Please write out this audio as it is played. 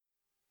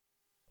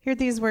Hear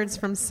these words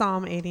from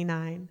Psalm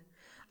 89.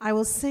 I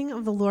will sing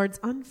of the Lord's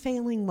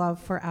unfailing love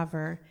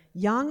forever.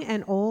 Young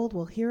and old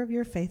will hear of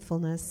your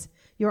faithfulness.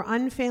 Your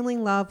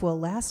unfailing love will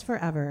last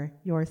forever.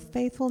 Your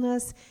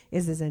faithfulness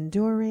is as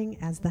enduring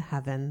as the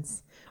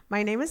heavens.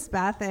 My name is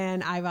Beth,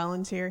 and I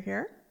volunteer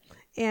here.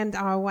 And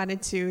I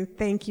wanted to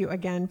thank you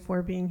again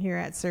for being here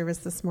at service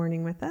this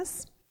morning with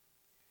us.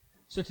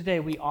 So today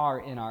we are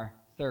in our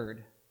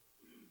third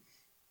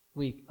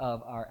week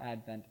of our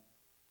Advent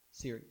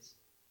series.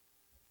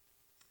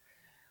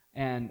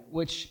 And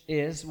which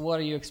is, what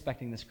are you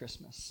expecting this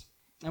Christmas?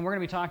 And we're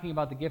going to be talking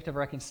about the gift of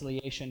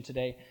reconciliation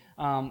today.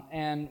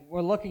 And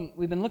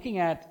we've been looking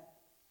at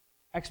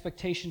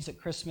expectations at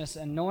Christmas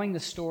and knowing the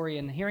story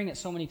and hearing it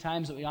so many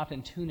times that we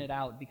often tune it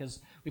out because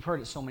we've heard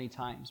it so many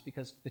times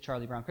because the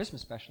Charlie Brown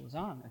Christmas special is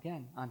on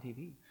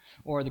TV.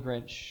 Or The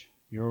Grinch.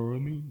 You're a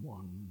mean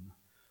one,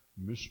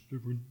 Mr.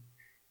 Grinch.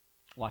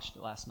 Watched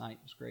it last night.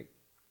 It was great.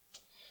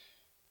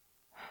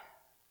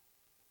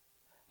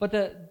 But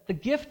the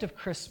gift of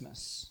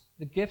Christmas,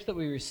 the gift that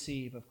we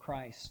receive of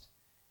Christ,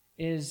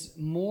 is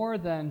more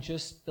than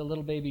just the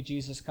little baby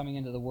Jesus coming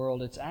into the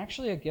world. It's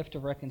actually a gift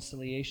of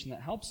reconciliation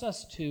that helps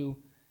us to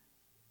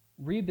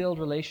rebuild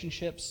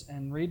relationships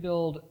and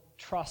rebuild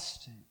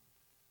trust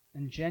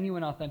and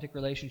genuine, authentic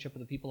relationship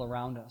with the people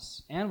around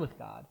us and with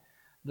God.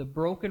 The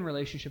broken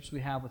relationships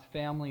we have with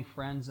family,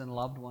 friends, and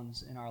loved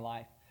ones in our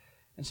life.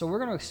 And so we're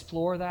going to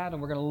explore that,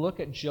 and we're going to look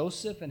at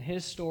Joseph and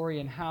his story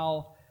and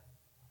how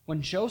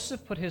when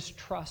Joseph put his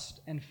trust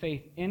and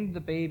faith in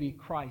the baby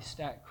Christ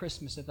at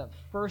Christmas, at that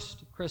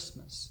first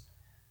Christmas,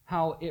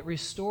 how it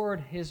restored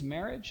his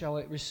marriage, how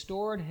it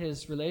restored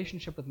his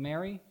relationship with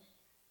Mary,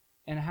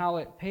 and how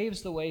it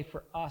paves the way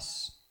for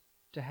us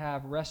to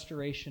have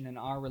restoration in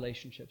our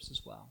relationships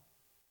as well.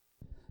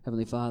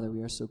 Heavenly Father,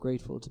 we are so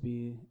grateful to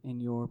be in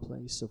your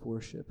place of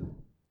worship,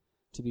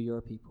 to be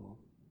your people.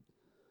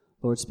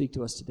 Lord, speak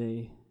to us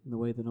today in the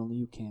way that only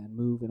you can.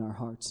 Move in our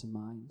hearts and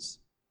minds.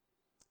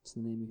 It's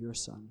in the name of your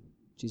Son,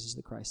 Jesus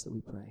the Christ, that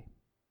we pray.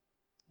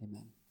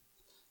 Amen.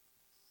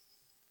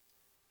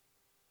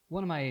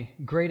 One of my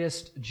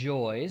greatest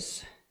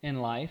joys in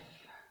life,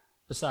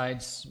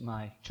 besides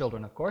my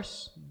children, of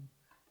course,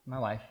 my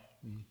wife,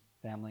 and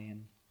family,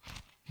 and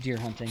deer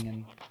hunting,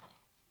 and,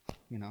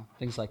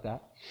 things like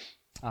that.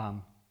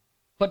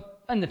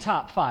 But in the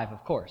top 5,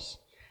 of course,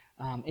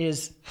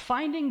 is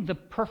finding the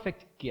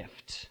perfect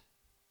gift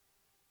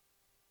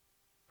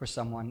for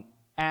someone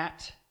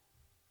at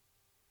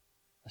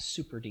a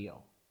super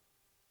deal.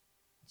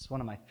 It's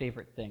one of my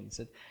favorite things.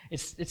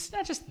 It's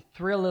not just the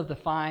thrill of the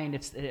find,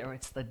 it's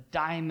the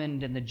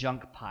diamond in the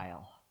junk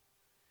pile.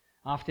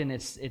 Often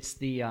it's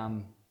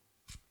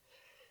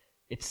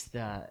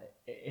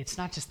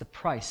not just the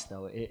price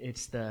though.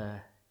 It's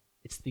the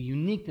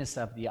uniqueness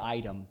of the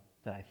item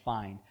that I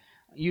find.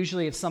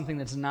 Usually it's something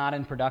that's not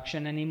in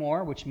production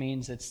anymore, which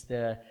means it's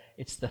the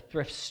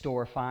thrift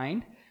store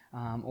find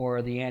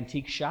or the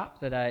antique shop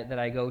that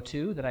I go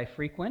to, that I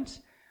frequent.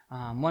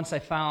 Once I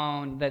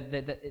found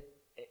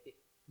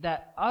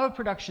that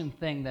out-of-production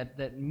thing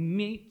that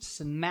meets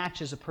and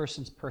matches a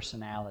person's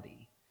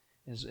personality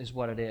is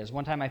what it is.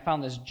 One time I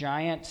found this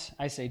giant,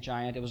 I say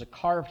giant, it was a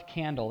carved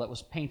candle that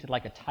was painted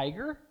like a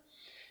tiger,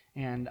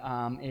 and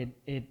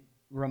it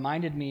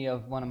reminded me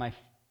of one of my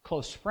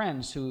close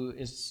friends who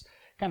is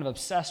kind of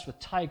obsessed with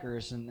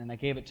tigers, and I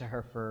gave it to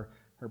her for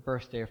her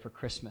birthday or for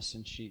Christmas,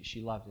 and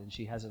she loved it, and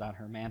she has it on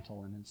her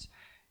mantle, and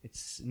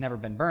it's never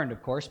been burned,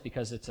 of course,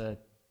 because it's a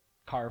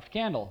carved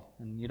candle,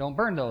 and you don't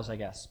burn those, I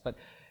guess. But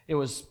it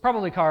was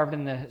probably carved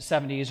in the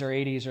 70s or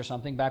 80s or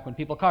something, back when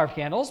people carved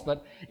candles,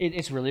 but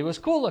it really was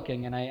cool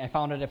looking, and I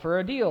found it for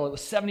a deal. It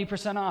was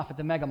 70% off at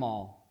the Mega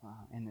Mall,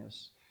 and it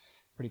was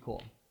pretty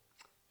cool.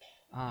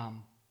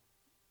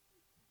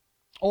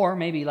 Or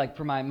maybe, like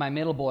for my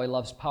middle boy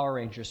loves Power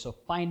Rangers, so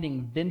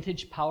finding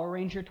vintage Power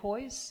Ranger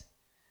toys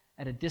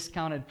at a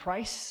discounted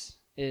price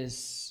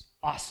is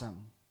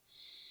awesome.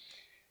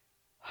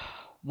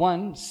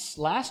 Once,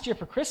 last year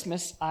for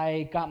Christmas,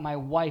 I got my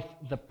wife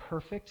the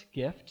perfect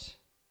gift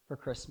for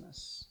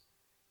Christmas.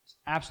 It's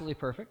absolutely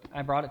perfect.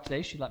 I brought it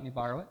today. She let me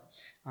borrow it.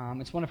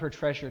 It's one of her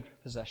treasured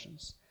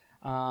possessions.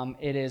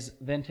 It is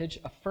vintage,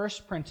 a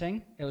first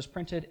printing. It was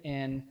printed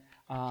in,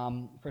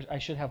 I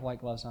should have white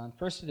gloves on,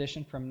 first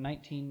edition from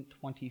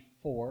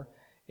 1924.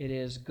 It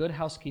is Good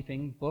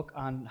Housekeeping, book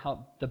on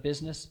the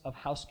business of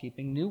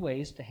housekeeping, new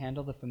ways to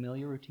handle the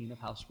familiar routine of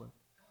housework.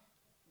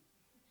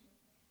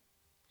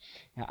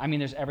 I mean,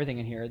 there's everything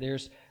in here.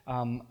 There's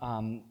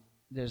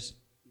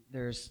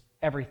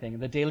everything.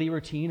 The daily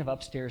routine of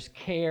upstairs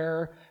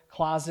care,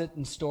 closet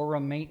and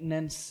storeroom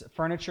maintenance,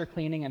 furniture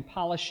cleaning and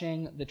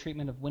polishing, the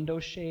treatment of window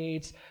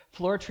shades,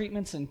 floor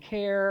treatments and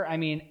care. I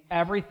mean,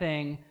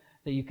 everything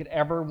that you could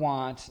ever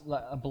want.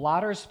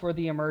 Blotters for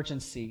the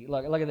emergency.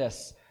 Look at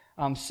this.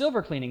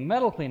 Silver cleaning,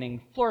 metal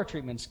cleaning, floor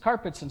treatments,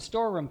 carpets and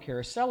storeroom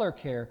care, cellar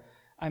care.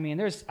 Cleaning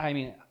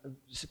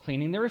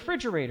the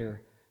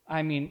refrigerator.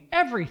 I mean,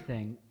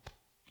 everything.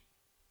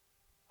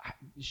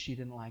 She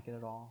didn't like it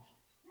at all.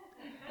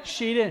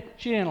 She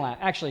didn't laugh.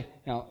 Actually,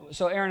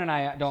 so Aaron and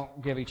I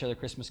don't give each other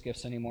Christmas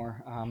gifts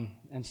anymore.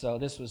 And so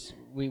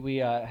we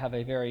have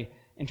a very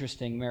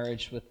interesting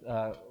marriage with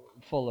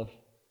full of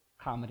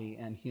comedy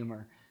and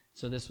humor.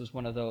 So this was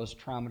one of those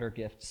Trommater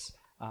gifts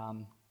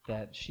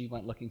that she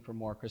went looking for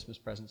more Christmas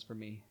presents for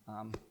me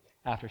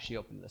after she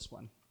opened this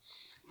one.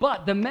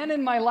 But the men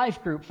in my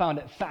life group found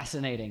it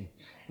fascinating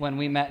when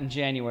we met in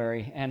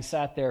January and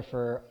sat there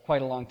for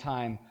quite a long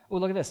time. Oh,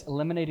 look at this,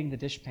 eliminating the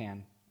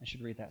dishpan. I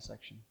should read that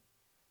section.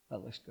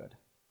 That looks good.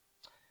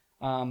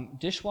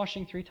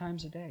 Dishwashing 3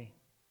 times a day.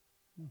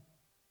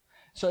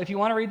 So if you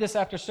want to read this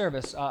after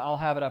service, I'll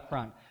have it up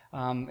front.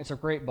 It's a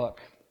great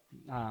book.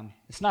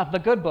 It's not the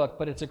good book,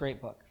 but it's a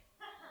great book.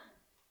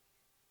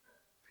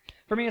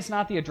 For me, it's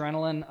not the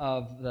adrenaline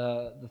of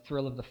the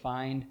thrill of the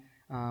find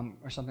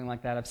or something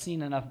like that. I've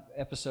seen enough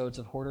episodes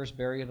of Hoarders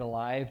Buried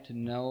Alive to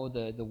know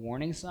the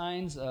warning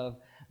signs of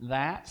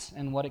that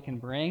and what it can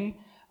bring.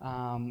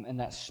 And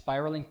that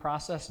spiraling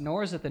process,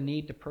 nor is it the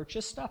need to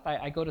purchase stuff.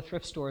 I go to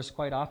thrift stores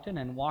quite often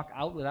and walk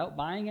out without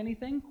buying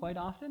anything quite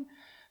often.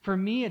 For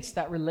me, it's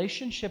that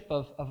relationship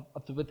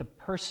with the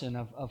person,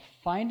 of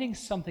finding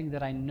something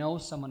that I know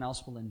someone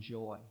else will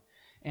enjoy,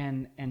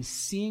 and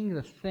seeing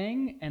the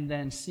thing and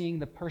then seeing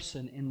the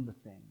person in the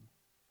thing.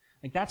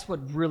 Like, that's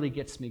what really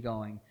gets me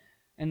going.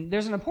 And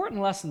there's an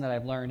important lesson that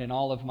I've learned in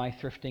all of my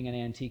thrifting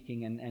and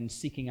antiquing and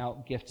seeking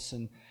out gifts,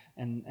 and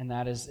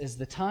that is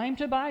the time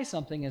to buy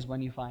something is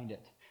when you find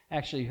it.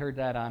 Actually, heard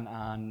that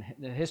on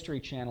the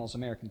History Channel's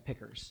American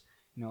Pickers.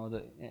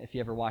 If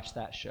you ever watched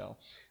that show,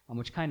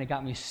 which kind of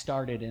got me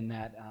started in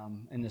that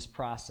in this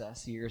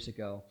process years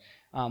ago.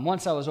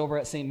 Once I was over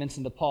at St.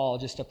 Vincent de Paul,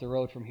 just up the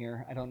road from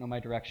here. I don't know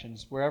my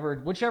directions.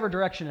 Whichever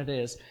direction it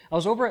is, I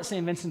was over at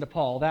St. Vincent de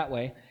Paul that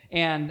way,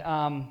 and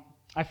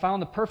I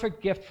found the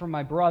perfect gift for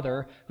my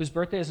brother, whose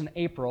birthday is in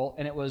April,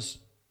 and it was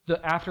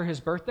after his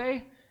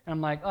birthday. And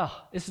I'm like,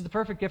 oh, this is the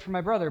perfect gift for my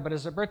brother, but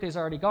his birthday's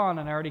already gone,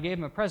 and I already gave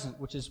him a present,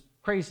 which is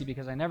crazy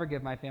because I never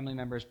give my family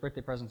members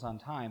birthday presents on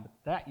time. But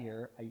that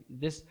year,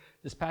 this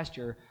past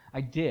year,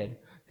 I did,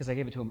 because I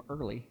gave it to him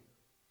early,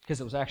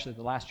 because it was actually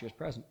the last year's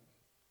present.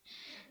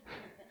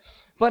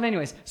 But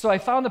anyways, so I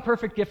found the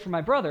perfect gift for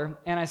my brother,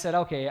 and I said,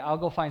 okay, I'll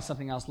go find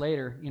something else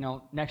later,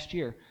 next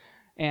year.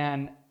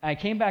 And I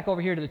came back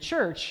over here to the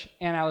church,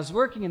 and I was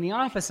working in the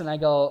office, and I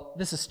go,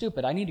 this is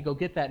stupid. I need to go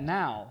get that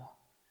now.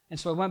 And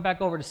so I went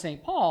back over to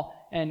St. Paul,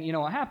 and you know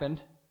what happened?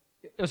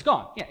 It was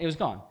gone. Yeah, it was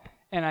gone.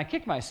 And I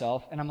kicked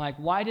myself, and I'm like,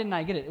 why didn't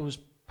I get it? It was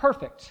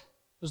perfect.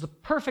 It was the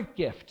perfect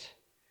gift.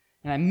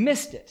 And I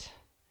missed it.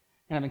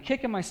 And I've been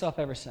kicking myself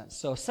ever since.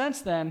 So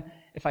since then,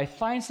 if I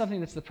find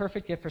something that's the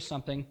perfect gift for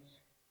something,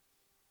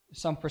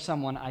 for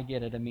someone, I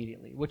get it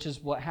immediately, which is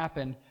what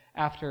happened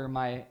after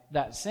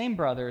that same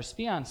brother's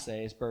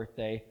fiance's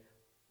birthday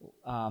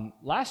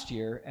last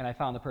year, and I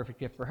found the perfect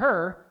gift for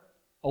her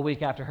a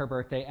week after her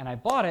birthday, and I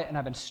bought it, and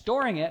I've been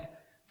storing it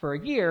for a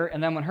year,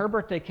 and then when her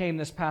birthday came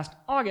this past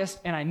August,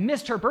 and I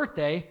missed her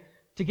birthday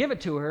to give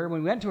it to her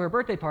when we went to her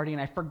birthday party,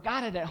 and I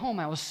forgot it at home,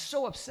 I was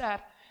so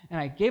upset, and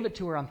I gave it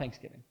to her on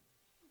Thanksgiving.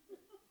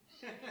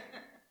 It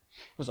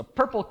was a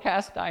purple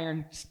cast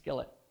iron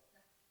skillet.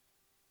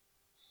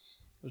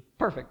 It was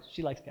perfect.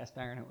 She likes cast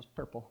iron. It was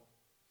purple.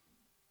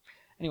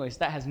 Anyways,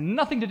 that has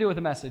nothing to do with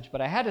the message,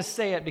 but I had to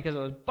say it because it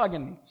was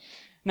bugging me.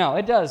 No,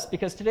 it does,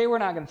 because today we're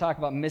not going to talk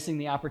about missing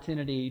the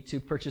opportunity to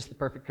purchase the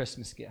perfect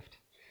Christmas gift.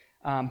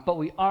 But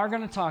we are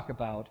going to talk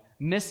about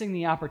missing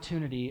the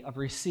opportunity of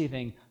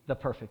receiving the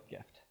perfect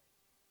gift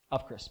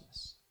of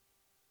Christmas.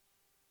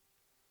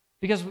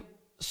 Because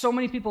so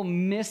many people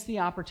miss the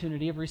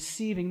opportunity of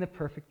receiving the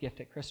perfect gift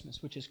at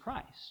Christmas, which is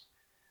Christ.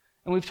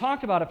 And we've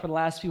talked about it for the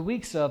last few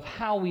weeks of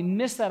how we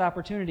miss that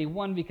opportunity,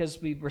 one,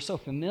 because we were so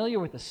familiar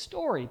with the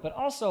story, but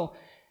also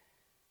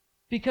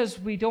because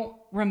we don't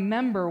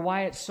remember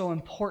why it's so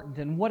important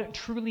and what it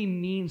truly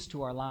means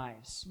to our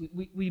lives.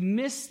 We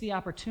miss the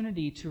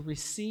opportunity to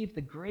receive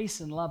the grace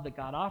and love that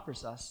God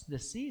offers us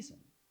this season.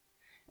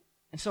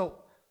 And so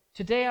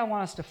today I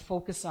want us to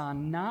focus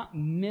on not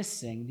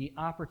missing the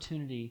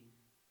opportunity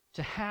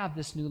to have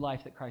this new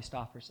life that Christ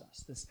offers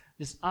us,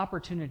 this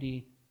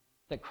opportunity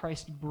that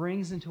Christ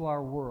brings into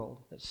our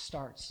world that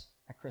starts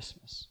at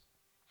Christmas.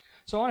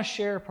 So I want to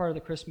share part of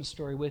the Christmas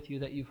story with you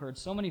that you've heard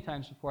so many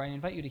times before. I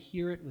invite you to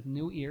hear it with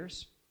new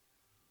ears.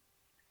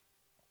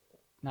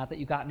 Not that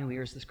you got new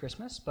ears this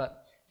Christmas,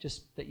 but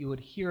just that you would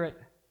hear it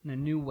in a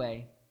new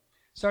way.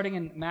 Starting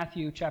in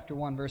Matthew chapter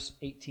 1, verse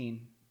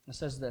 18, it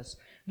says this: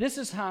 "This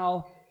is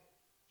how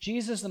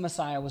Jesus the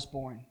Messiah was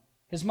born.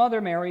 His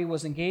mother Mary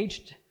was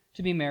engaged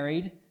to be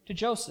married to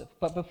Joseph,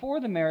 but before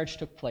the marriage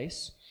took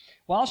place,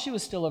 while she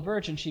was still a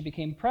virgin, she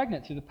became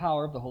pregnant through the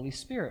power of the Holy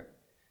Spirit.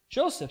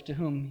 Joseph, to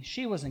whom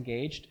she was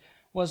engaged,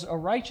 was a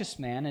righteous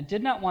man and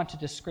did not want to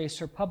disgrace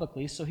her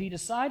publicly, so he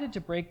decided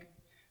to break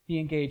the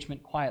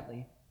engagement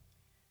quietly.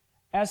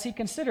 As he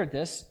considered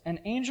this, an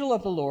angel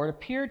of the Lord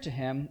appeared to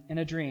him in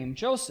a dream.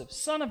 'Joseph,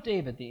 son of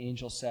David,' the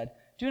angel said,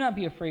 'do not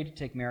be afraid to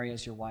take Mary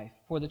as your wife,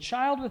 for the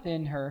child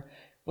within her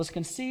was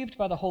conceived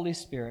by the Holy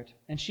Spirit,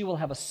 and she will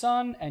have a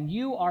son, and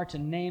you are to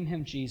name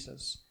him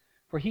Jesus,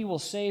 for he will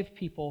save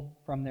people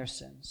from their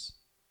sins.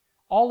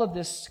 All of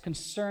this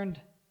occurred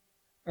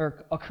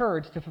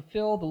to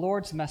fulfill the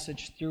Lord's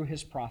message through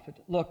his prophet.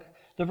 Look,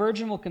 the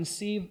virgin will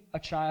conceive a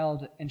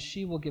child, and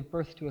she will give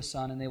birth to a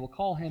son, and they will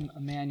call him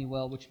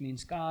Emmanuel, which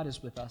means God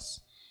is with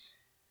us.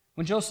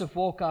 When Joseph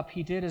woke up,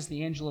 he did as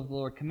the angel of the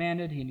Lord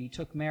commanded, and he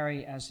took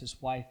Mary as his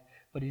wife,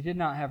 but he did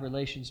not have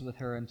relations with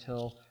her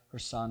until her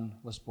son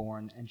was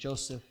born, and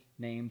Joseph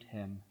named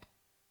him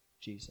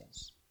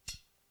Jesus.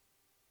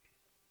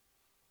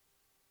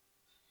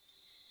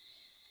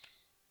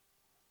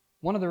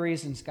 One of the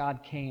reasons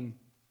God came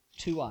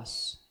to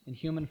us in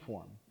human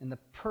form, in the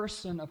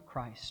person of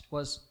Christ,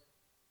 was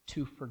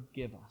to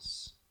forgive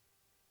us.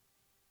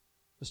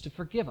 Was to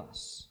forgive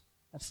us.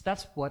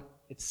 That's what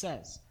it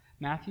says.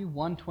 Matthew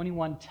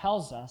 1:21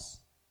 tells us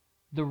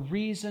the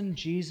reason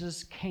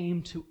Jesus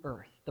came to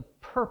earth, the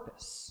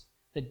purpose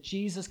that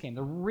Jesus came,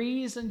 the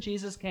reason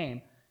Jesus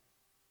came,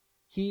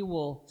 he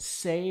will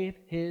save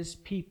his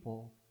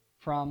people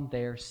from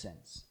their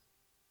sins.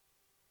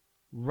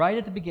 Right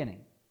at the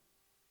beginning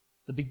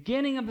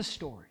of the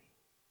story,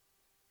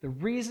 the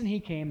reason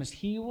he came is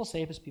he will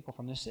save his people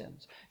from their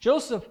sins.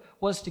 Joseph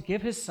was to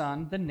give his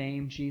son the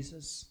name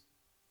Jesus,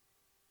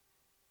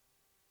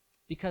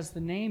 because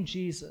the name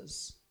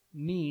Jesus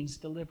means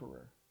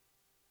deliverer.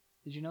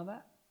 Did you know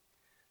that?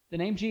 The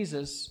name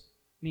Jesus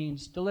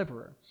means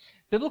deliverer.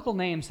 Biblical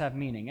names have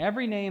meaning.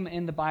 Every name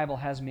in the Bible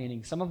has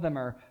meaning. Some of them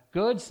are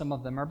good, some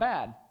of them are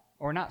bad,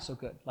 or not so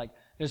good. Like,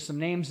 there's some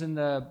names in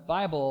the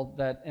Bible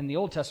that in the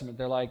Old Testament,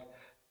 they're like,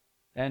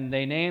 and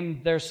they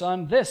named their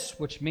son this,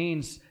 which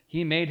means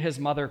he made his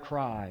mother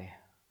cry.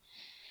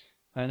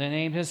 And they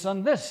named his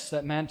son this,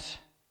 that meant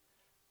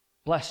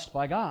blessed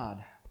by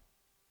God.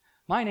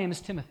 My name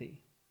is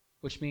Timothy,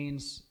 which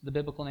means, the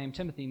biblical name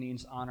Timothy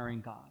means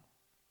honoring God.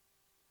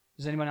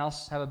 Does anyone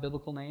else have a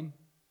biblical name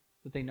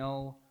that they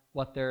know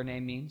what their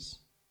name means?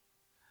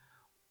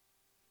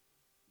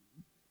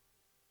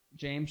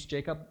 James,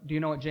 Jacob, do you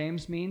know what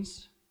James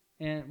means?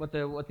 And what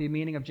the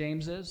meaning of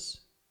James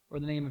is? Or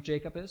the name of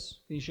Jacob is?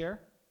 Can you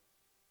share?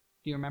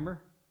 Do you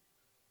remember?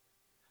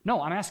 No,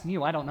 I'm asking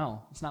you. I don't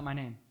know. It's not my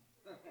name.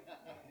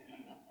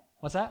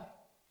 What's that?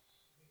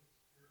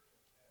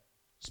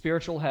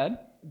 Spiritual head.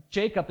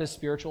 Jacob is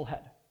spiritual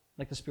head.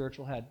 Like the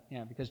spiritual head.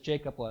 Yeah, because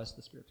Jacob was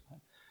the spiritual head.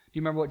 Do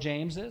you remember what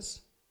James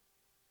is?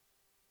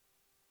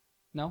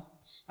 No?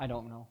 I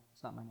don't know.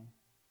 It's not my name.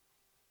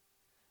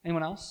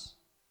 Anyone else?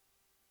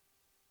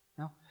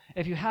 No?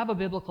 If you have a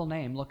biblical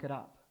name, look it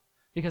up.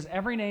 Because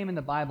every name in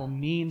the Bible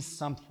means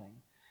something.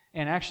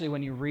 And actually,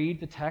 when you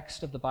read the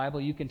text of the Bible,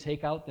 you can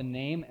take out the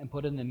name and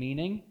put in the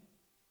meaning,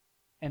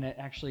 and it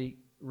actually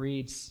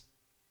reads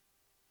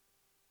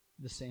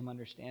the same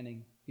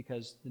understanding,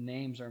 because the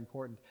names are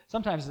important.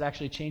 Sometimes it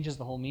actually changes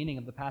the whole meaning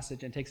of the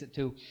passage and takes it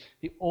to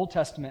the Old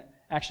Testament,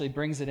 actually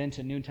brings it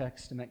into New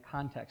Testament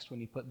context when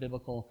you put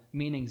biblical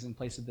meanings in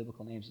place of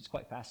biblical names. It's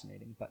quite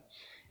fascinating. But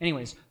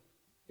anyways,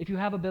 if you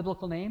have a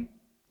biblical name,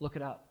 look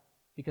it up,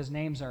 because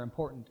names are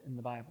important in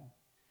the Bible.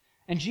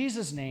 And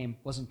Jesus' name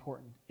was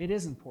important. It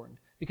is important,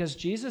 because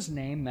Jesus'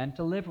 name meant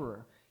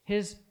deliverer.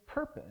 His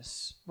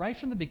purpose, right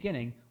from the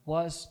beginning,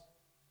 was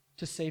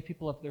to save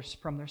people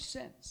from their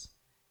sins.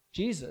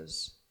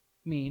 Jesus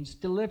means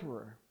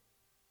deliverer.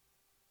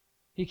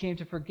 He came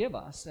to forgive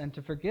us,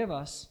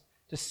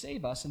 to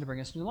save us, and to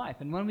bring us new life.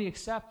 And when we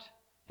accept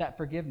that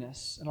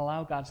forgiveness and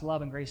allow God's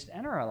love and grace to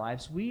enter our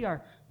lives, we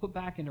are put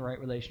back into right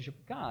relationship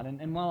with God.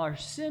 And while our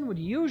sin would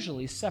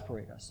usually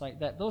separate us, like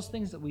that, those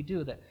things that we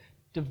do that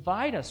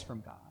divide us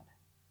from God,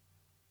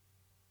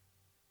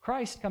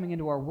 Christ coming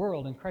into our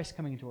world and Christ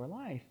coming into our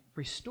life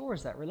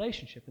restores that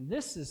relationship. And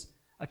this is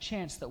a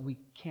chance that we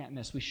can't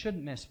miss. We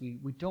shouldn't miss. We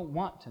don't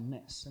want to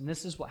miss. And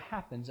this is what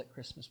happens at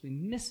Christmas. We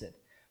miss it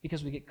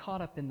because we get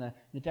caught up in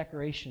the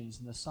decorations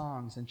and the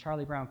songs and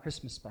Charlie Brown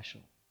Christmas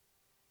special.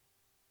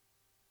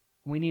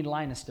 We need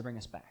Linus to bring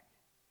us back.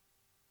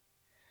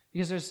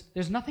 Because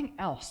there's nothing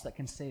else that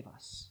can save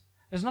us.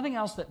 There's nothing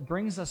else that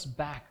brings us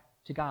back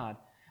to God.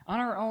 On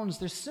our own,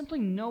 there's simply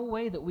no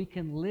way that we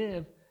can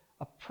live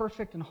a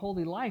perfect and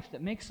holy life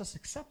that makes us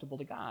acceptable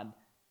to God,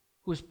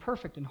 who is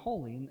perfect and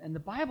holy. And the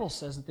Bible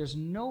says that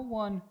no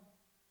one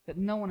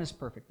is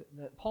perfect.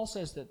 That Paul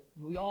says that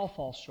we all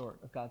fall short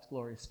of God's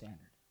glorious standard.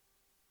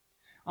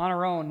 On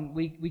our own,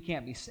 we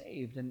can't be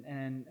saved.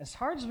 And as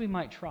hard as we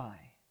might try,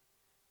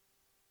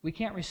 we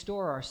can't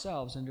restore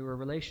ourselves into a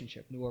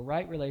relationship, into a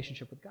right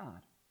relationship with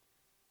God.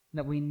 And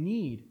that we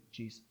need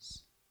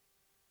Jesus.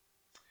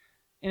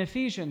 In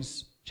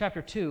Ephesians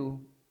chapter 2,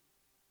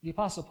 the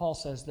Apostle Paul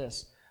says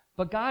this,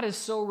 "But God is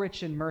so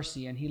rich in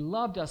mercy, and He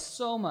loved us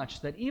so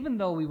much that even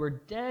though we were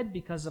dead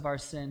because of our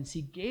sins,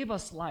 He gave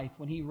us life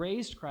when He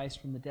raised Christ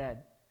from the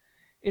dead.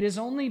 It is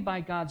only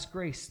by God's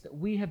grace that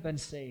we have been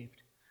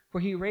saved. For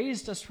He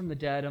raised us from the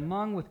dead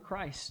along with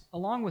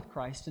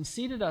Christ, and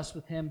seated us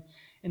with Him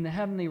in the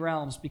heavenly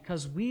realms,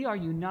 because we are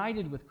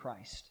united with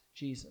Christ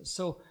Jesus."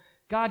 So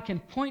God can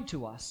point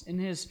to us in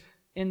His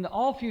in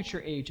all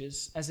future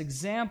ages as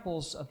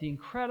examples of the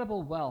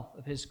incredible wealth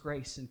of his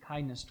grace and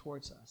kindness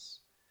towards us,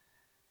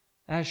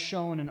 as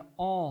shown in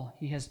all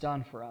he has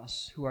done for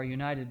us who are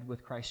united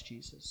with Christ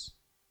Jesus.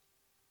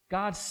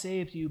 God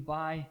saved you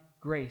by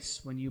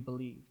grace when you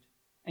believed.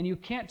 And you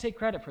can't take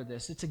credit for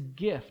this. It's a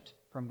gift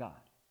from God.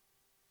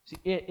 See,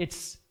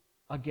 it's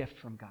a gift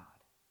from God.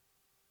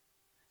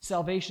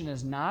 Salvation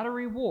is not a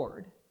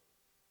reward.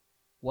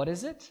 What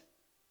is it?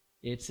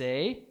 It's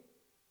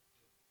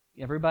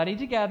everybody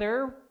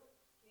together,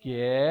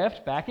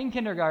 gift. Back in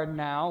kindergarten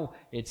now.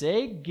 It's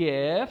a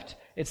gift.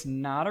 It's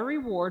not a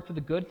reward for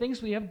the good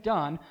things we have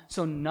done,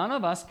 so none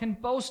of us can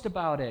boast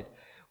about it.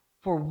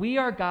 For we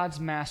are God's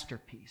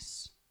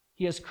masterpiece.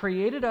 He has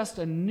created us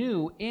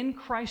anew in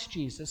Christ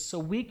Jesus so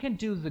we can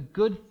do the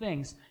good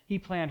things he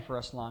planned for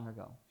us long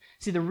ago.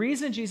 See, the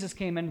reason Jesus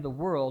came into the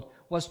world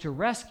was to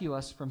rescue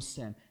us from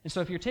sin. And so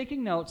if you're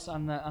taking notes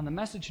on the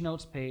message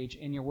notes page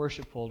in your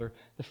worship folder,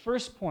 the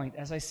first point,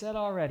 as I said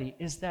already,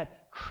 is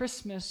that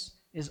Christmas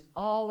is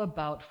all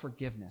about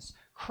forgiveness.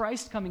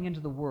 Christ coming into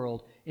the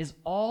world is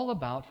all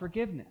about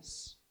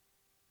forgiveness.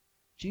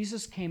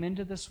 Jesus came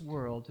into this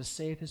world to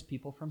save his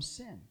people from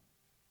sin.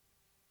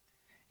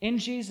 In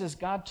Jesus,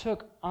 God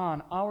took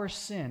on our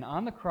sin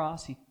on the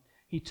cross.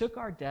 He took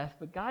our death,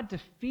 but God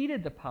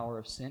defeated the power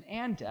of sin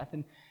and death.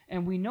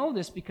 And we know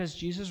this because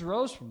Jesus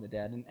rose from the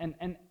dead.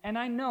 And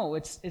I know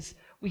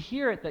we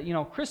hear it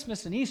that,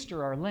 Christmas and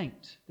Easter are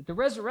linked. That the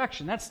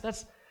resurrection,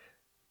 that's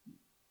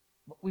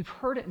we've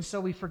heard it, and so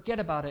we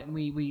forget about it and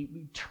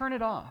we turn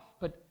it off.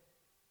 But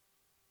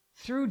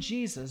through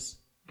Jesus,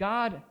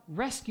 God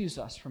rescues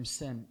us from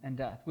sin and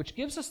death, which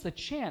gives us the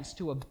chance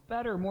to a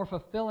better, more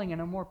fulfilling,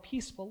 and a more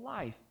peaceful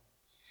life.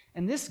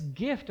 And this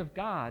gift of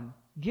God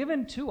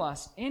given to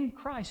us in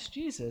Christ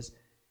Jesus,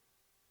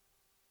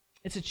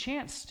 it's a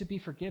chance to be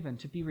forgiven,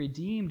 to be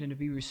redeemed, and to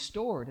be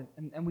restored.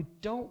 And we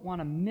don't want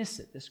to miss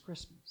it this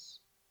Christmas.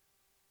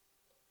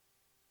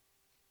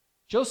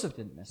 Joseph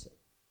didn't miss it.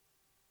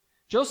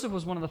 Joseph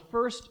was one of the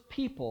first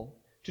people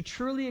to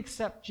truly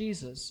accept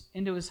Jesus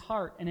into his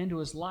heart and into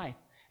his life.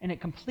 And it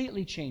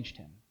completely changed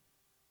him.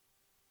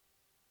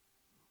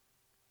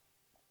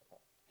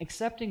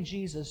 Accepting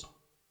Jesus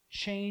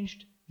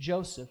changed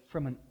Joseph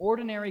from an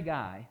ordinary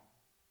guy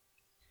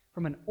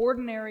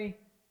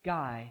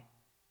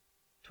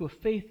to a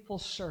faithful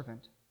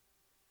servant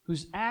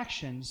whose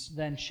actions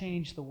then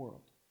changed the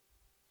world.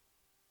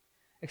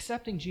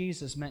 Accepting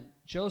Jesus meant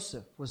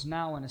Joseph was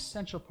now an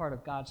essential part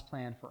of God's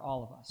plan for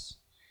all of us.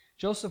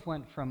 Joseph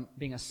went from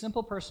being a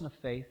simple person of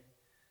faith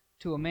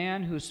to a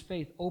man whose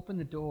faith opened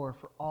the door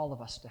for all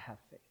of us to have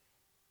faith.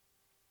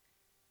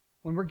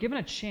 When we're given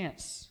a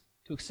chance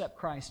to accept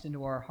Christ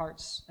into our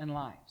hearts and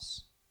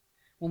lives,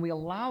 when we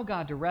allow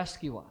God to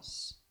rescue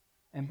us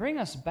and bring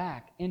us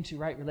back into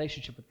right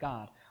relationship with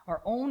God,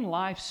 our own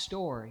life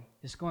story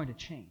is going to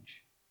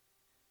change.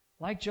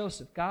 Like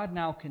Joseph, God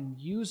now can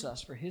use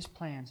us for his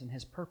plans and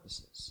his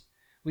purposes.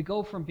 We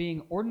go from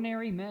being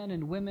ordinary men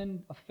and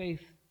women of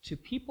faith to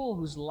people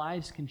whose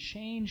lives can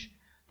change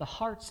the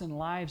hearts and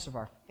lives of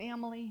our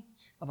family,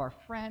 of our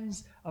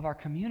friends, of our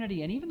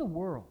community, and even the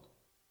world.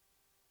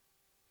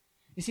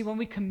 You see, when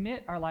we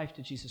commit our life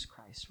to Jesus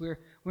Christ,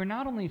 we're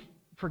not only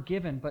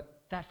forgiven,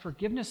 but that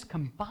forgiveness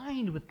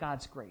combined with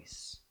God's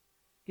grace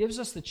gives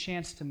us the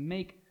chance to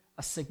make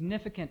a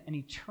significant and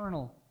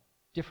eternal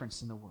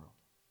difference in the world.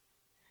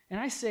 And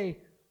I say,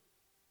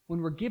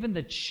 when we're given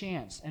the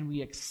chance and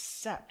we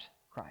accept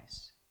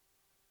Christ,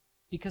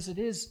 because it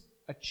is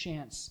a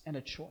chance and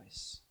a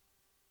choice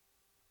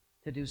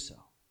to do so.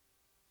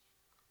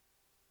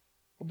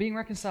 Well, being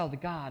reconciled to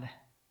God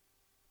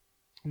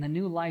and the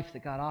new life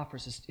that God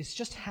offers is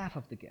just half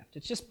of the gift.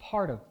 It's just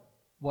part of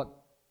what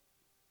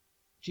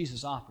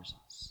Jesus offers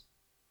us.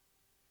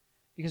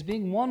 Because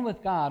being one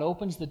with God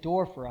opens the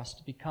door for us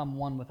to become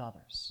one with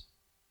others.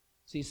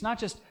 See, it's not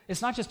just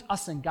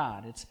us and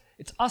God.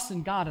 It's us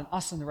and God and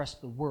us and the rest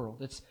of the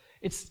world.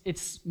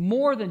 It's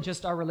more than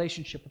just our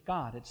relationship with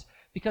God. It's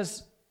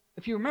because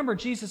if you remember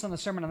Jesus on the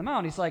Sermon on the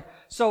Mount, he's like,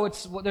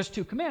 there's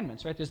two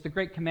commandments, right? There's the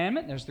Great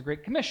Commandment and there's the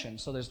Great Commission.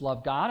 So there's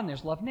love God and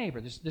there's love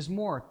neighbor. There's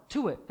more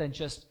to it than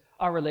just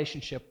our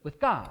relationship with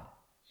God.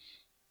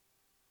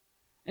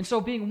 And so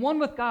being one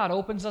with God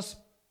opens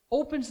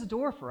the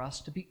door for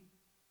us to be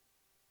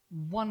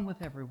one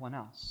with everyone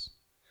else.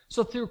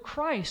 So through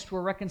Christ,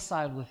 we're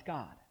reconciled with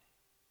God.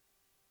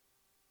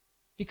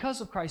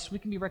 Because of Christ, we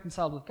can be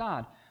reconciled with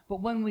God.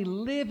 But when we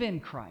live in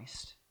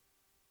Christ,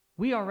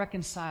 we are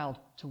reconciled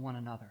to one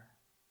another.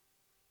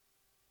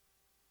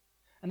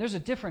 And there's a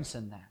difference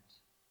in that.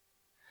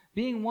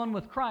 Being one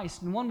with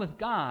Christ and one with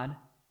God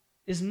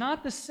is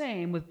not the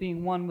same with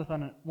being one with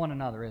one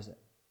another, is it?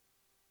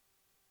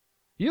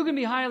 You can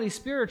be highly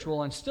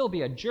spiritual and still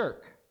be a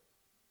jerk.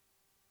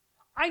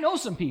 I know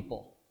some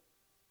people.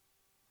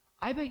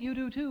 I bet you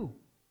do too.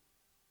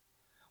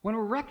 When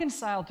we're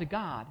reconciled to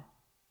God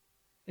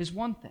is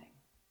one thing,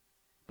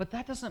 but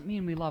that doesn't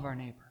mean we love our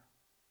neighbor.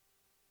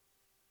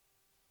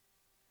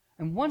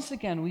 And once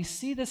again, we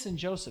see this in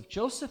Joseph.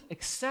 Joseph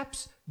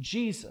accepts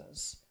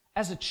Jesus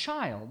as a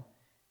child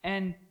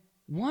And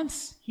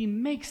once he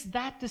makes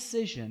that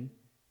decision,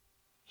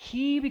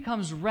 he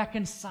becomes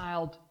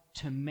reconciled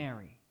to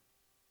Mary.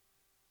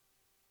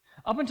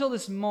 Up until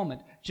this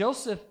moment,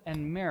 Joseph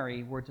and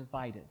Mary were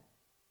divided.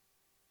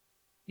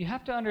 You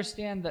have to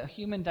understand the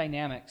human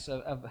dynamics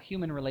of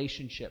human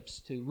relationships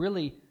to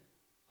really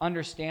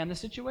understand the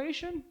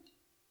situation.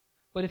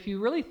 But if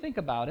you really think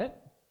about it,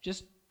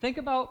 just think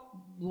about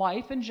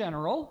life in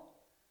general,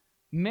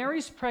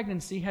 Mary's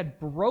pregnancy had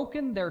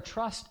broken their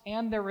trust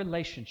and their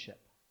relationship.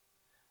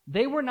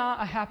 They were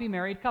not a happy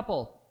married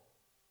couple,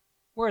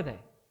 were they?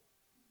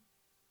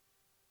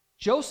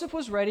 Joseph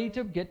was ready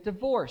to get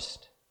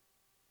divorced.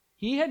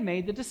 He had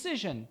made the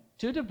decision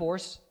to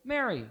divorce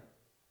Mary.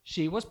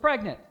 She was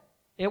pregnant.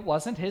 It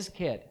wasn't his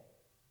kid.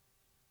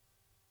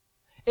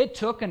 It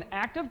took an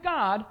act of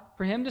God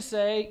for him to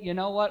say, you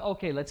know what,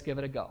 okay, let's give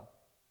it a go.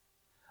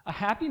 A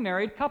happy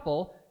married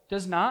couple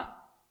does not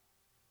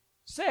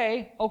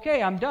say,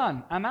 okay, I'm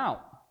done, I'm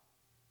out.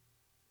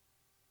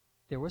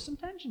 There were some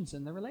tensions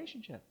in the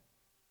relationship.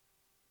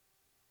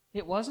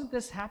 It wasn't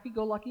this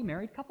happy-go-lucky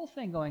married couple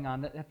thing going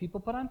on that people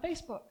put on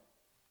Facebook.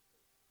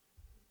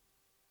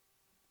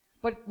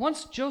 But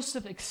once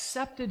Joseph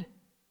accepted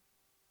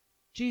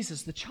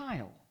Jesus, the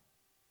child,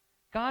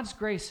 God's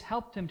grace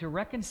helped him to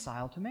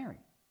reconcile to Mary.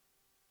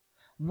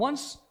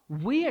 Once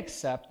we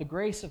accept the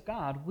grace of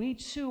God, we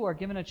too are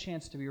given a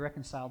chance to be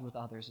reconciled with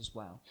others as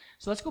well.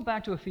 So let's go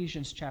back to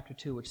Ephesians chapter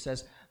 2, which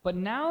says, "But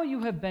now you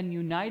have been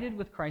united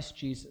with Christ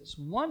Jesus.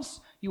 Once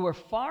you were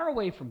far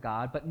away from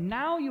God, but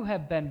now you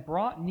have been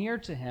brought near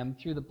to him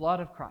through the blood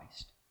of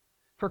Christ.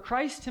 For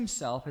Christ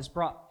himself has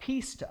brought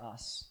peace to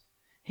us.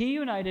 He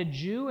united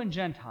Jew and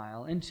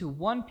Gentile into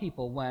one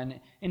people when,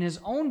 in his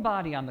own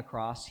body on the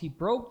cross, he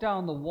broke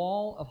down the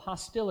wall of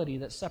hostility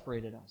that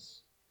separated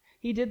us.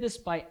 He did this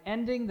by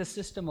ending the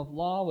system of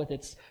law with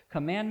its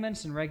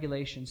commandments and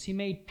regulations. He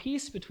made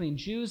peace between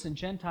Jews and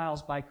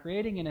Gentiles by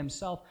creating in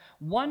himself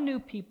one new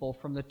people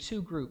from the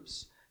two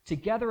groups.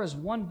 Together as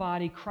one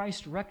body,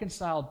 Christ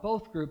reconciled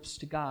both groups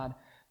to God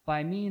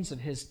by means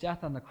of his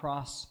death on the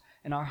cross,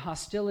 and our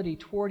hostility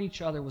toward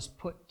each other was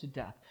put to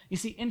death." You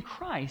see, in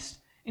Christ,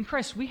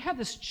 we have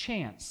this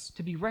chance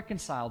to be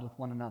reconciled with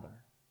one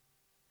another.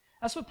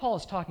 That's what Paul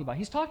is talking about.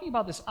 He's talking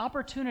about this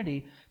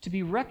opportunity to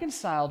be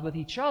reconciled with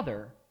each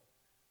other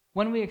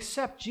when we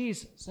accept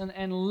Jesus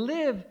and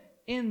live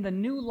in the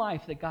new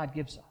life that God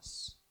gives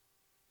us.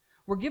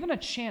 We're given a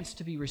chance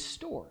to be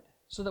restored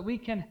so that we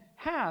can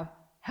have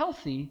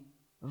healthy,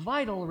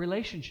 vital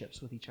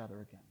relationships with each other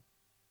again.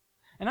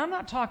 And I'm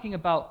not talking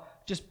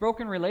about just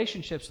broken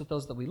relationships with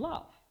those that we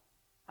love.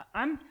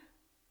 I'm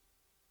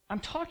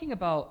talking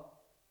about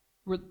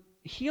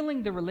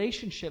healing the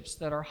relationships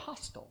that are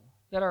hostile,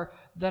 that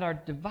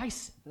are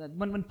divisive.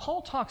 When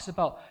Paul talks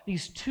about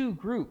these two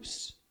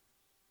groups,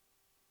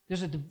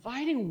 there's a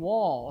dividing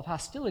wall of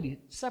hostility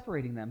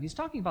separating them. He's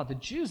talking about the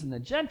Jews and the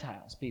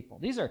Gentiles, people.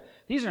 These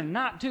are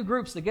not two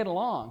groups that get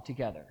along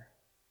together.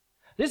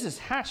 This is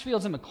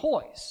Hatchfields and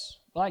McCoys.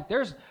 Like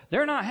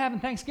they're not having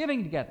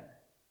Thanksgiving together.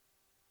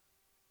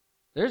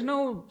 There's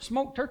no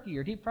smoked turkey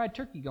or deep fried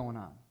turkey going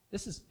on.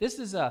 This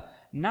is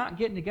not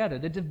getting together.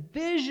 The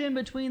division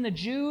between the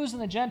Jews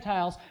and the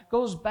Gentiles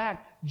goes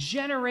back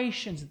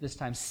generations at this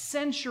time,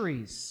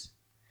 centuries.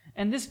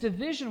 And this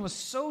division was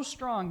so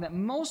strong that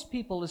most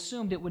people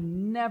assumed it would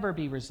never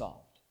be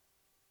resolved.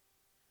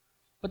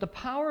 But the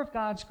power of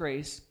God's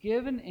grace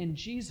given in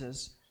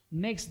Jesus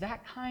makes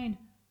that kind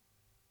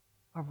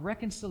of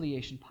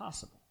reconciliation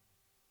possible.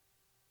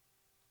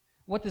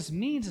 What this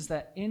means is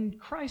that in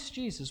Christ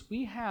Jesus,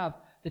 we have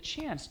the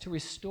chance to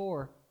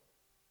restore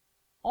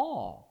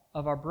all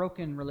of our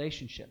broken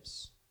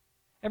relationships.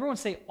 Everyone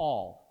say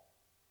all.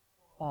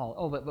 All.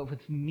 Oh, but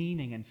with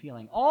meaning and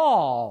feeling.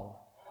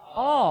 All.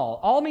 All.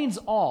 All means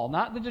all,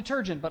 not the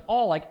detergent, but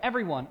all, like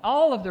everyone.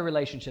 All of the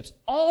relationships,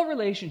 all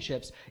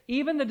relationships,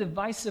 even the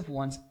divisive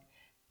ones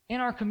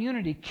in our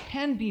community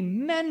can be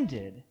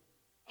mended.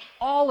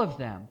 All of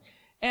them.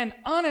 And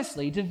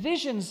honestly,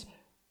 divisions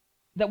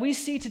that we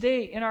see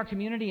today in our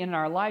community and in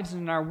our lives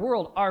and in our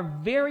world are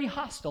very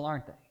hostile,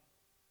 aren't they?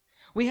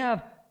 We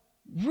have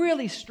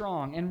really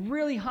strong and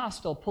really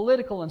hostile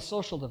political and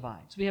social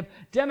divides. We have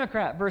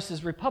Democrat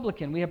versus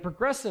Republican. We have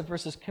progressive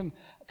versus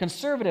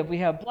conservative. We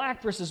have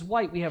black versus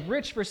white. We have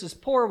rich versus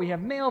poor. We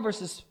have male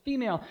versus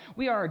female.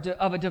 We are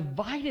of a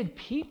divided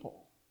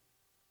people.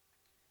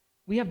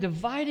 We have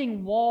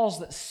dividing walls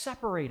that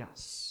separate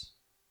us.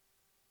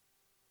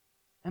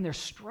 And they're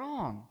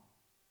strong.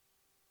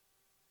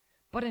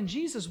 But in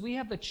Jesus, we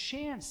have the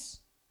chance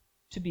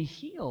to be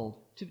healed,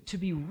 to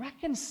be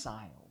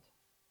reconciled.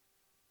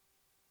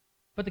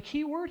 But the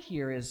key word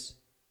here is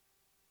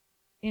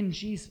in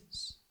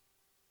Jesus.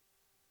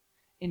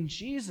 In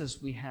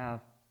Jesus, we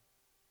have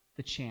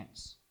the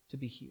chance to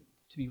be healed,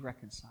 to be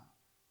reconciled.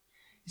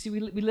 You see,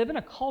 we live in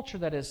a culture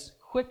that is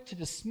quick to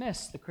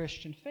dismiss the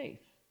Christian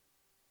faith,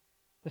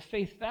 the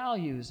faith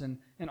values, and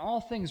all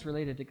things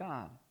related to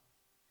God.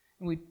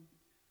 And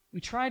we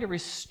try to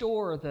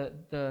restore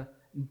the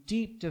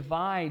deep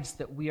divides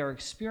that we are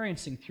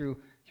experiencing through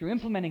through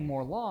implementing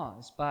more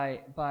laws,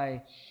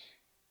 by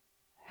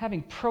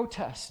having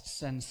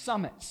protests and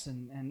summits,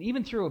 and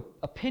even through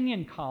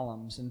opinion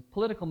columns and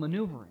political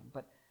maneuvering.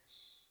 But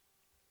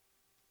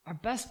our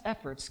best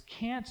efforts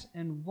can't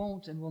and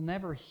won't and will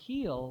never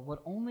heal what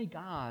only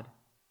God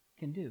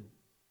can do.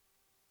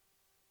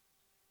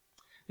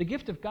 The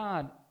gift of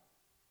God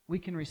we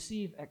can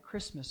receive at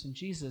Christmas in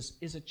Jesus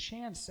is a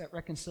chance at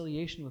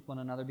reconciliation with one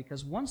another,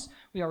 because once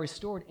we are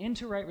restored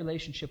into right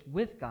relationship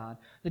with God,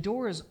 the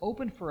door is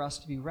open for us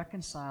to be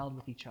reconciled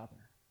with each other.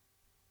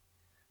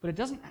 But it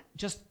doesn't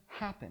just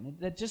happen.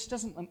 That just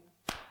doesn't,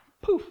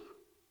 poof,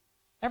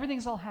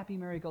 everything's all happy,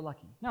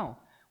 merry-go-lucky. No,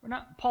 we're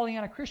not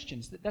Pollyanna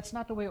Christians. That's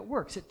not the way it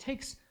works. It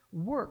takes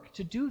work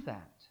to do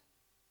that.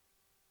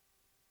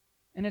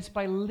 And it's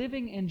by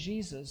living in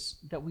Jesus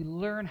that we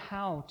learn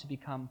how to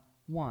become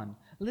one.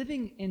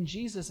 Living in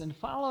Jesus and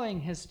following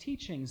his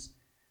teachings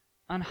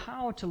on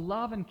how to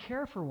love and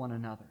care for one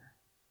another.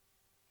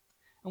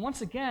 And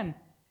once again,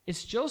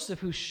 it's Joseph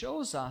who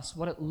shows us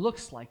what it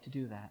looks like to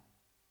do that.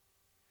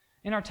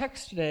 In our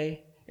text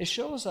today, it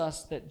shows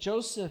us that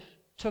Joseph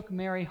took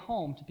Mary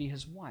home to be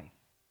his wife.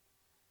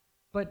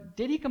 But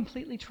did he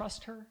completely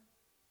trust her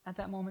at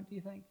that moment, do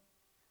you think?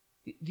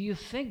 Do you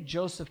think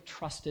Joseph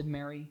trusted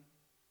Mary?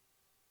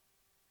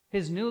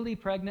 His newly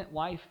pregnant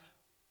wife,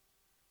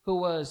 who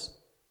was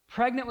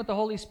pregnant with the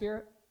Holy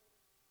Spirit?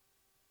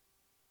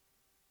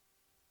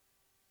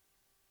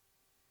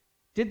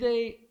 Did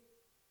they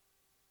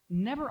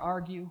never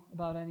argue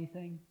about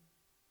anything?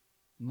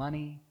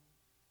 Money,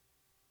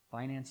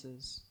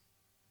 finances,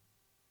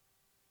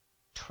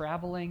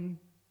 traveling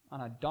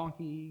on a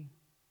donkey,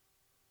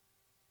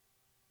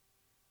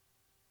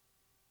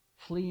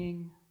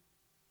 fleeing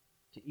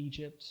to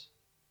Egypt?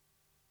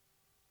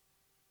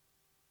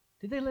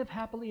 Did they live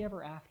happily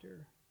ever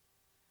after?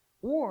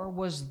 Or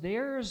was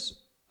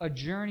theirs a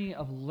journey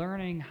of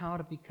learning how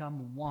to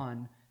become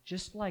one,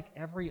 just like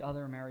every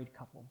other married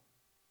couple?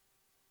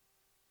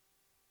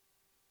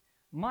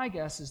 My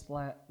guess is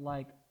that,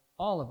 like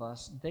all of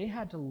us, they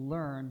had to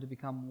learn to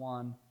become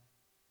one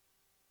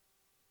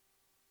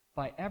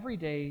by every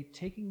day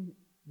taking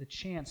the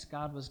chance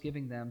God was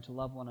giving them to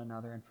love one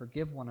another and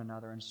forgive one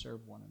another and serve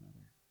one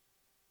another.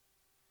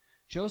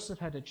 Joseph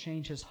had to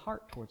change his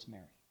heart towards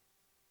Mary.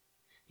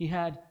 He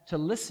had to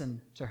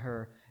listen to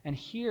her and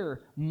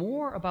hear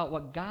more about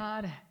what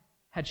God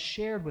had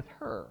shared with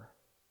her.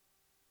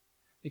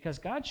 Because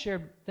God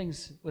shared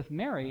things with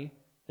Mary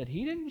that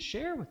he didn't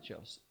share with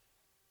Joseph.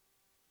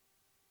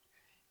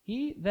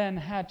 He then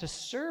had to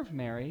serve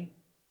Mary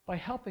by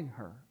helping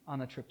her on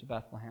the trip to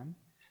Bethlehem,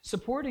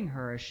 supporting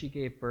her as she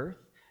gave birth,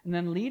 and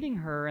then leading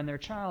her and their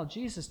child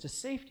Jesus to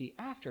safety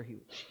after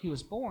he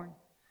was born.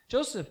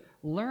 Joseph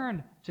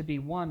learned to be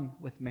one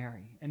with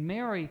Mary, and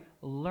Mary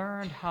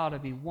learned how to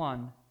be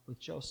one with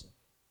Joseph.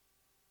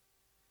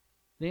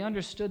 They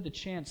understood the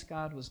chance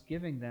God was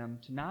giving them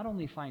to not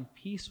only find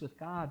peace with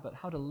God, but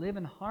how to live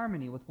in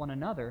harmony with one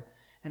another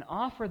and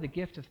offer the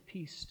gift of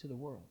peace to the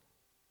world.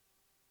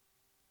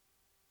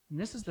 And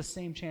this is the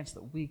same chance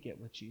that we get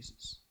with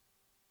Jesus.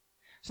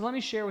 So let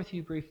me share with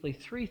you briefly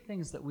 3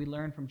 things that we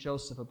learned from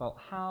Joseph about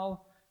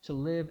how to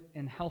live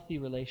in healthy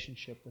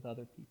relationship with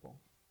other people.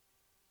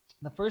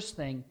 The first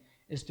thing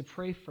is to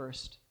pray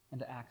first and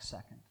to act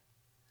second.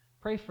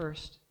 Pray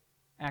first,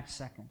 act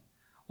second.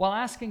 While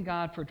asking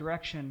God for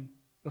direction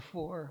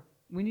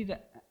we need to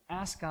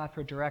ask God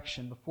for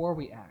direction before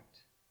we act,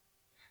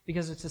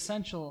 because it's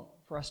essential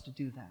for us to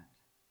do that.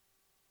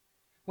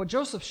 What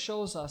Joseph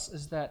shows us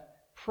is that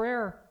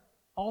prayer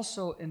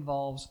also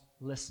involves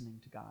listening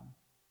to God.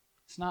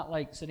 It's not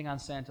like sitting on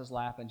Santa's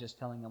lap and just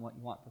telling him what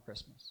you want for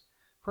Christmas.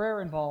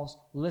 Prayer involves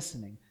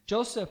listening.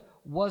 Joseph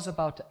was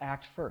about to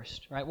act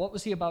first, right? What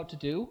was he about to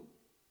do?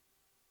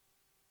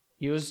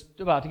 He was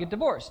about to get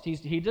divorced.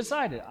 He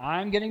decided,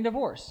 I'm getting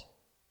divorced.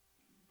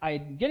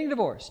 I'm getting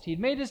divorced. He'd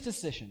made his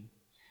decision.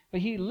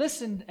 But he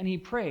listened and he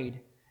prayed.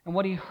 And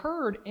what he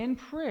heard in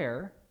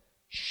prayer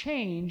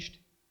changed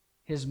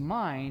his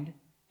mind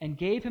and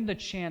gave him the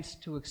chance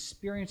to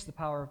experience the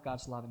power of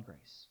God's love and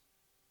grace.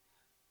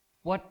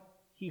 What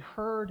he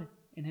heard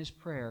in his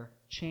prayer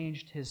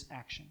changed his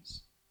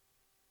actions.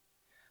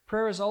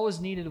 Prayer is always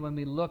needed when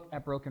we look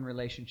at broken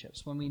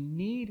relationships. When we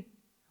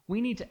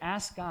need to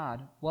ask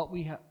God what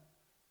we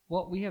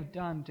have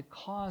done to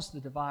cause the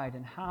divide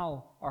and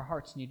how our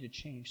hearts need to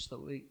change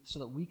so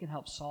that we can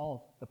help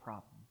solve the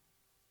problem.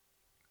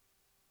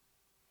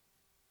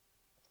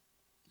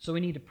 So we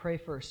need to pray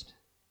first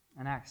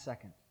and act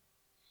second,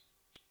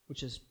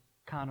 which is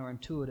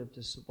counterintuitive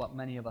to what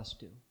many of us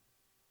do.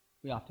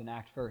 We often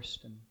act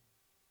first and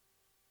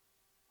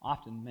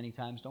often, many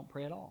times, don't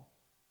pray at all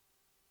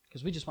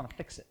because we just want to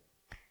fix it.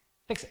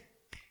 Fix it.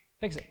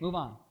 Fix it. Move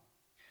on.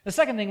 The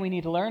second thing we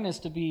need to learn is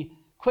to be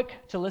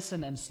quick to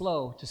listen and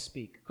slow to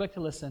speak. Quick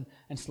to listen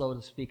and slow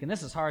to speak. And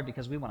this is hard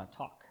because we want to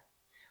talk.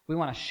 We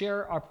want to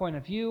share our point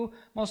of view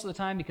most of the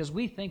time because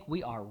we think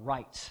we are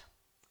right.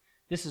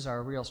 This is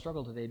our real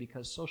struggle today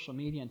because social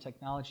media and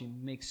technology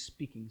makes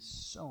speaking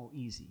so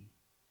easy.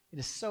 It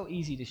is so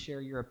easy to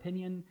share your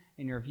opinion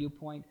and your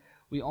viewpoint.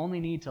 we only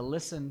need to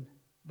listen,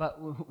 but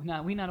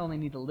we not only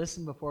need to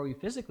listen before we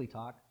physically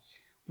talk,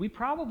 we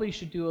probably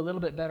should do a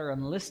little bit better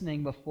on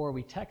listening before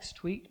we text,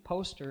 tweet,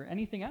 post, or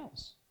anything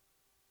else.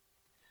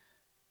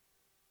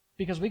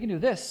 Because we can do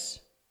this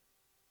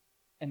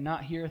and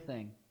not hear a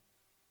thing.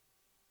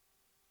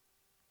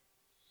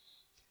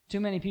 Too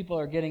many people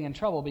are getting in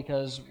trouble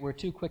because we're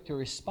too quick to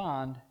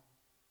respond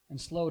and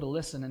slow to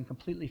listen and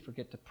completely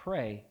forget to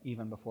pray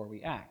even before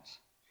we act.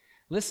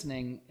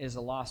 Listening is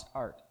a lost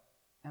art,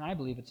 and I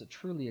believe it's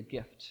truly a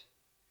gift.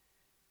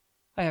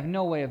 I have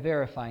no way of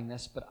verifying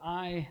this, but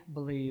I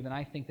believe and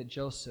I think that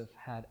Joseph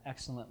had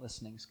excellent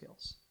listening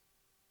skills.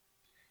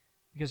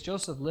 Because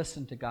Joseph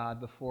listened to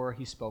God before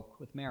he spoke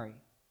with Mary.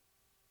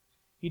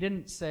 He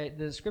didn't say,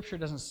 the scripture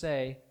doesn't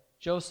say,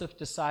 Joseph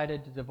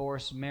decided to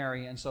divorce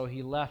Mary, and so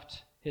he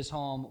left his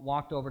home,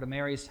 walked over to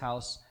Mary's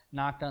house,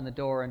 knocked on the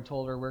door, and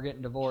told her, we're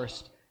getting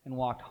divorced, and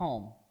walked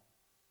home.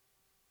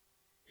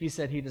 He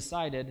said he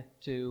decided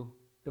to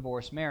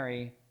divorce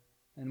Mary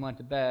and went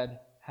to bed,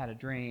 had a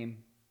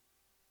dream,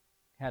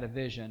 had a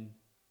vision.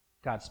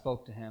 God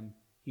spoke to him.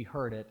 He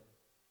heard it,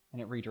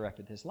 and it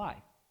redirected his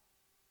life.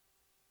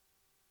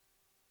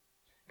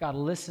 God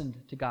listened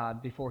to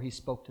God before he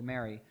spoke to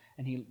Mary,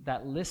 and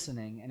that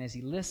listening, and as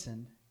he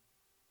listened,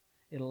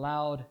 it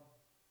allowed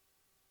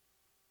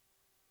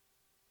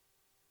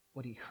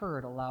what he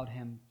heard allowed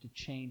him to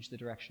change the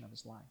direction of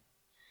his life.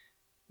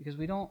 Because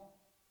we don't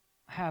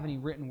have any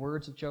written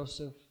words of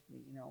Joseph.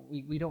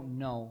 We don't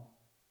know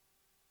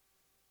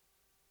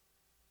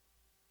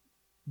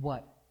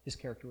what his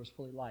character was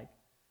fully like.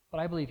 But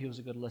I believe he was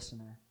a good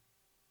listener.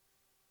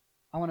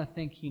 I want to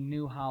think he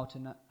knew how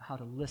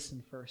to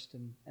listen first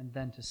and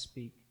then to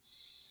speak.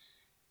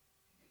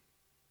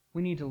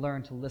 We need to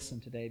learn to listen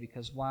today,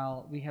 because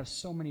while we have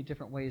so many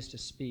different ways to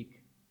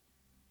speak,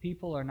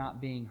 people are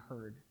not being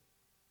heard.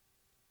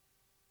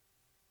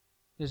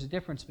 There's a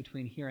difference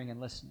between hearing and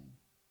listening.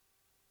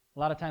 A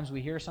lot of times we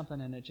hear something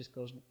and it just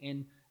goes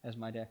in, as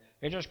my dad,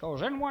 it just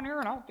goes in one ear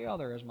and out the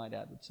other, as my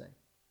dad would say.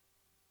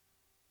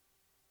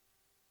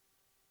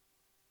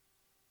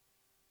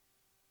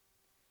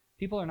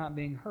 People are not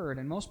being heard,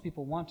 and most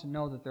people want to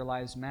know that their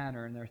lives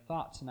matter and their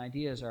thoughts and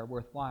ideas are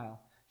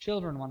worthwhile.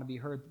 Children want to be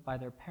heard by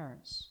their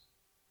parents,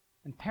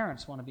 and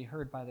parents want to be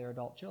heard by their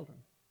adult children.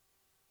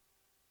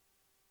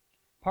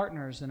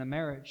 Partners in a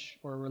marriage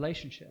or a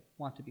relationship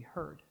want to be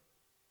heard.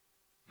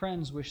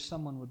 Friends wish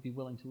someone would be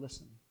willing to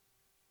listen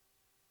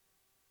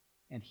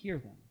and hear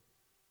them.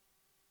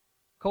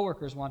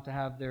 Coworkers want to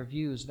have their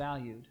views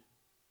valued.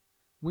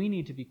 We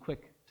need to be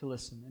quick to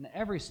listen in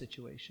every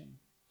situation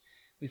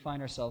we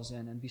find ourselves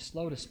in and be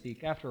slow to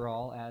speak. After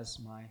all, as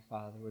my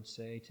father would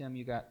say, Tim,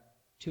 you got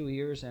 2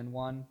 ears and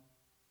 1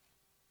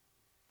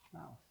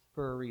 mouth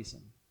for a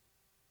reason.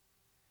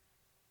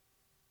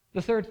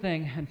 The third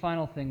thing and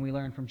final thing we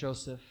learn from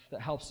Joseph that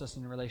helps us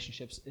in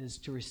relationships is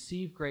to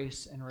receive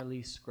grace and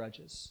release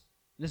grudges.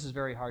 This is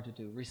very hard to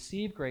do.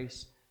 Receive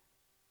grace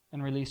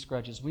and release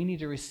grudges. We need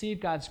to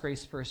receive God's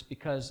grace first,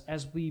 because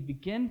as we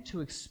begin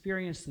to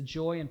experience the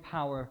joy and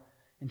power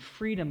and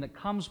freedom that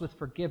comes with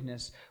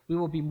forgiveness, we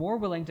will be more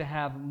willing to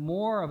have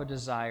more of a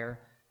desire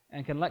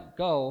and can let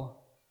go.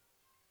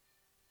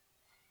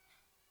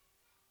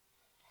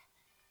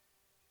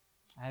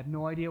 I have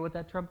no idea what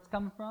that trumpet's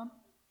coming from,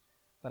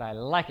 but I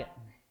like it.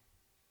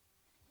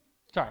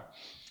 Sorry.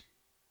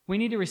 We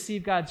need to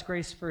receive God's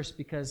grace first,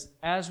 because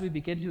as we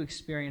begin to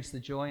experience the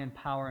joy and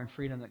power and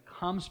freedom that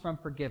comes from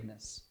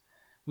forgiveness,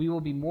 we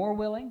will be more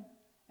willing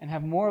and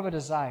have more of a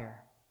desire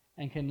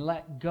and can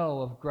let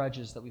go of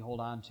grudges that we hold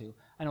on to.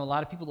 I know a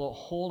lot of people will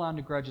hold on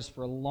to grudges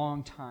for a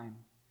long time.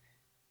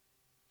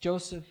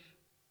 Joseph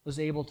was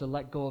able to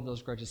let go of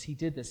those grudges. He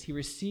did this. He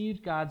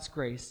received God's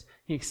grace.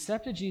 He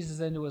accepted Jesus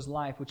into his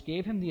life, which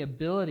gave him the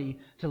ability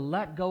to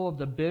let go of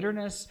the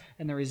bitterness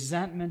and the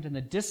resentment and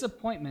the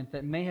disappointment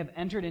that may have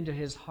entered into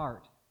his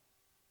heart.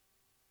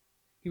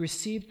 He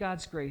received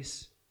God's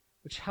grace,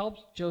 which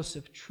helped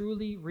Joseph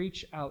truly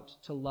reach out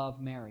to love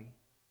Mary.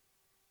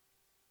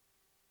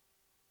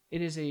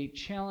 It is a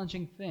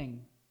challenging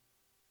thing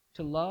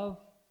to love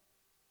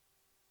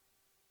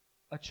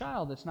a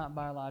child that's not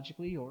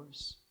biologically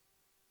yours,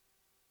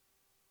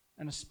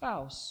 and a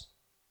spouse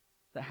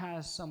that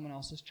has someone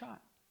else's child.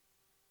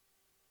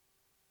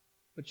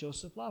 But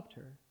Joseph loved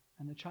her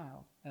and the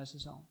child as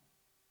his own.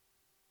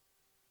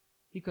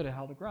 He could have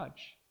held a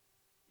grudge.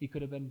 He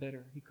could have been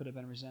bitter. He could have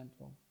been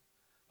resentful.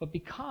 But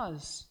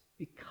because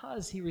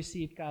he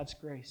received God's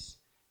grace,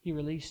 he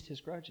released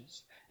his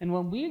grudges. And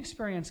when we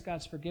experience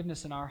God's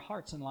forgiveness in our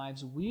hearts and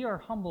lives, we are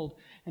humbled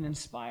and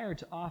inspired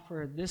to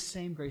offer this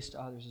same grace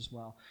to others as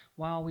well.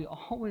 While we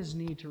always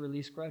need to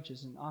release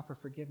grudges and offer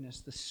forgiveness,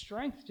 the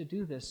strength to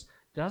do this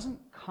doesn't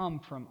come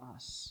from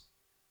us,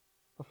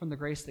 but from the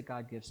grace that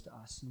God gives to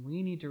us. And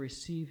we need to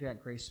receive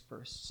that grace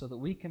first so that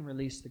we can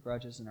release the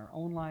grudges in our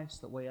own lives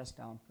that weigh us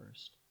down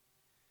first.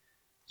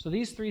 So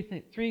these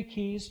three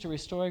keys to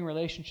restoring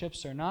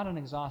relationships are not an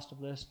exhaustive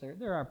list.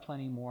 There are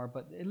plenty more,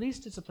 but at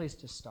least it's a place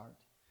to start.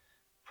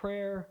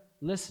 Prayer,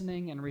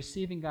 listening and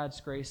receiving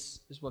God's grace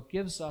is what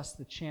gives us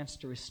the chance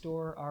to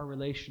restore our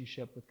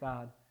relationship with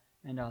God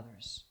and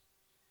others.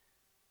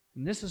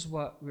 And this is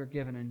what we're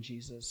given in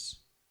Jesus.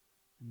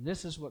 And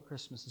this is what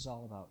Christmas is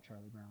all about,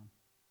 Charlie Brown.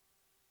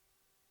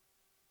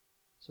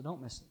 So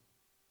don't miss it.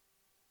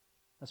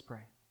 Let's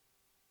pray.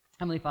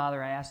 Heavenly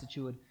Father, I ask that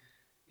you would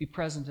be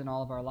present in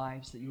all of our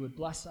lives, that you would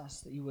bless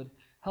us, that you would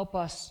help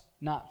us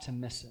not to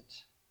miss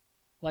it.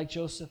 Like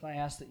Joseph, I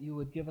ask that you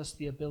would give us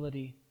the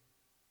ability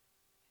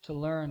to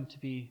learn to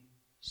be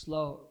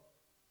slow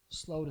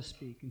to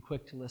speak and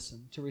quick to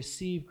listen, to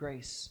receive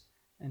grace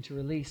and to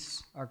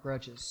release our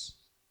grudges,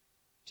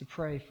 to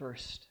pray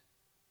first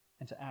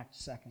and to act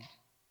second.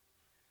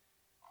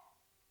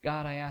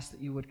 God, I ask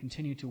that you would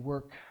continue to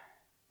work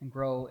and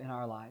grow in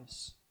our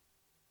lives.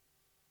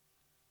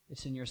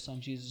 It's in your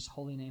Son Jesus'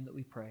 holy name that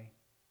we pray.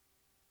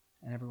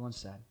 And everyone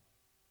said,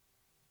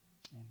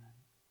 amen.